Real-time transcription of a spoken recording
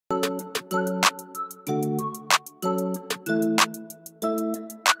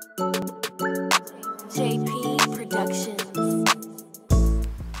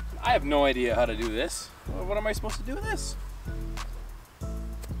have no idea how to do this. What am I supposed to do with this?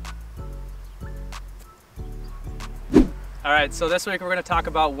 All right, so this week we're gonna talk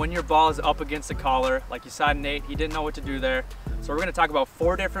about when your ball is up against the collar. Like you saw Nate, he didn't know what to do there. So we're gonna talk about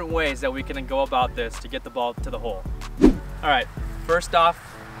 4 different ways that we can go about this to get the ball to the hole. All right, first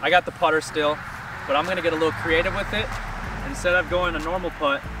off, I got the putter still, but I'm gonna get a little creative with it. Instead of going a normal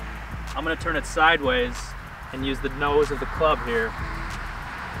putt, I'm gonna turn it sideways and use the nose of the club here.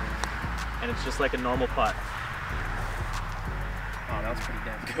 And it's just like a normal putt. Oh, that was pretty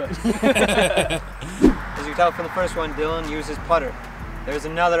damn good. As you can tell from the first one, Dylan uses putter. There's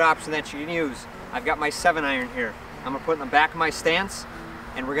another option that you can use. I've got my 7-iron here. I'm gonna put it in the back of my stance,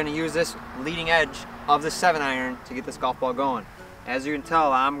 and we're gonna use this leading edge of the 7-iron to get this golf ball going. As you can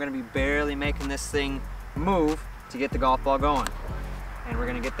tell, I'm gonna be barely making this thing move to get the golf ball going. And we're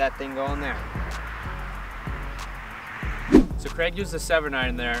gonna get that thing going there. So Craig used the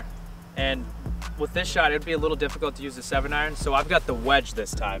 7-iron there, and with this shot, it'd be a little difficult to use the 7-iron, so I've got the wedge this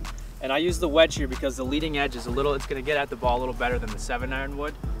time. And I use the wedge here because the leading edge is it's gonna get at the ball a little better than the 7-iron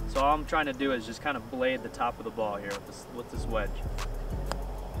would. So all I'm trying to do is just kind of blade the top of the ball here with this wedge.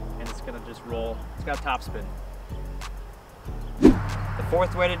 And it's gonna just roll. It's got top spin. The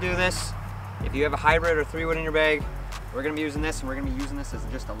fourth way to do this, if you have a hybrid or 3-wood in your bag, we're gonna be using this, and we're gonna be using this as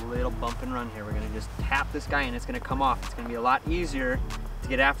just a little bump and run here. We're gonna just tap this guy and it's gonna come off. It's gonna be a lot easier to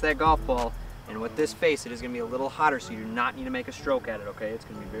get after that golf ball. And with this face, it is gonna be a little hotter, so you do not need to make a stroke at it, okay? It's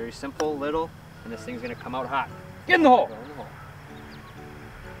gonna be very simple, little, and this thing's gonna come out hot. Get in the hole. Go in the hole.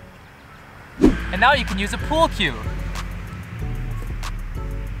 And now you can use a pool cue.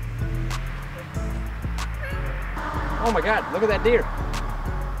 Oh my God, look at that deer.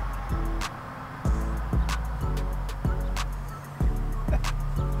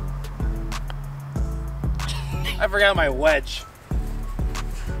 I forgot my wedge.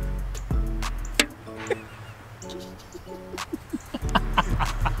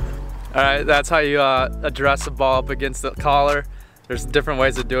 All right, that's how you address the ball up against the collar. There's different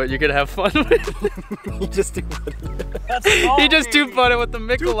ways to do it. You could have fun with it. You just do He just 2-putted with the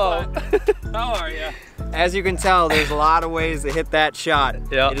Michelob. How are you? As you can tell, there's a lot of ways to hit that shot.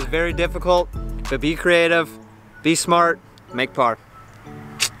 Yep. It is very difficult, but be creative, be smart, make par.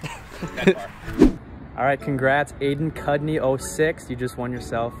 All right, congrats, Aiden Cudney 06. You just won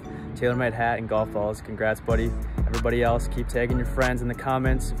yourself TaylorMade hat and golf balls. Congrats, buddy. Everybody else, keep tagging your friends in the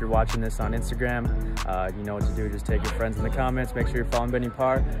comments. If you're watching this on Instagram, you know what to do. Just tag your friends in the comments. Make sure you're following Bending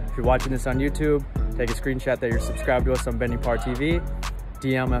Par. If you're watching this on YouTube, take a screenshot that you're subscribed to us on Bending Par TV.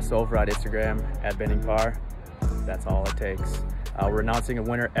 DM us over at Instagram at Bending Par. That's all it takes. We're announcing a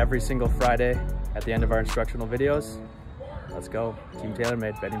winner every single Friday at the end of our instructional videos. Let's go. Team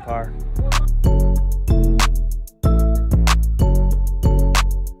TaylorMade, Bending Par.